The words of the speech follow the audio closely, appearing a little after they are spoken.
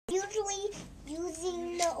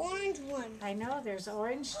I know there's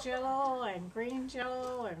orange jello and green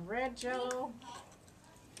jello and red jello.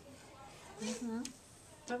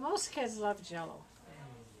 But most kids love jello.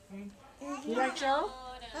 You like jello?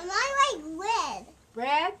 I like red.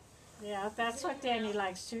 Red? Yeah, that's what Danny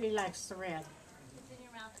likes too. He likes the red.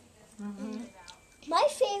 My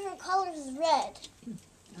favorite color is red.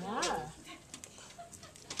 Ah.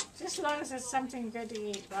 Just as long as it's something good to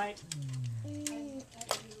eat, right?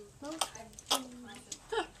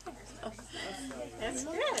 That's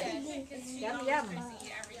good. Yum, yum.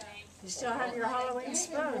 You still have your Halloween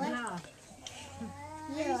spoon, huh?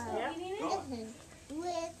 Yeah. Yep.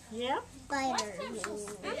 With Yep. spiders. I'm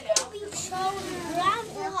going to be Charlie Brown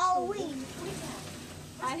for Halloween.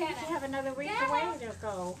 I think you have another week away to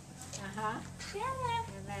go. Uh-huh.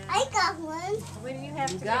 And then, I got one. what do you have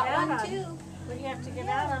to get Got out one on? too. What do you have to get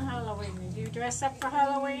out on Halloween? Do you dress up for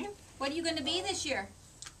Halloween? What are you going to be this year?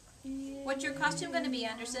 What's your costume going to be,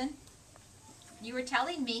 Anderson? You were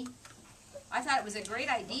telling me. I thought it was a great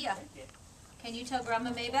idea. Can you tell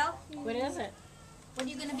Grandma Maybell? What is it? What are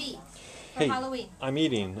you going to be for Hey, Halloween? I'm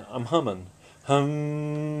eating. I'm humming.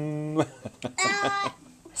 Hum.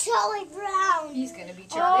 Charlie Brown. He's going to be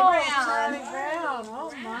Charlie Brown. Charlie Brown.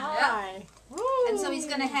 Oh, my. Woo. And so he's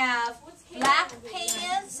going to have black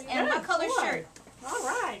pants and what color boy. shirt? All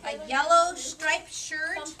right. A yellow striped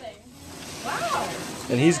shirt. Wow.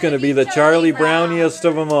 And he's going to be the Charlie Browniest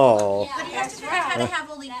of them all. But he has to kind of have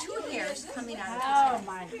only 2 hairs coming out of his head. Oh,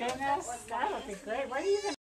 my goodness. That would be great. What are you going to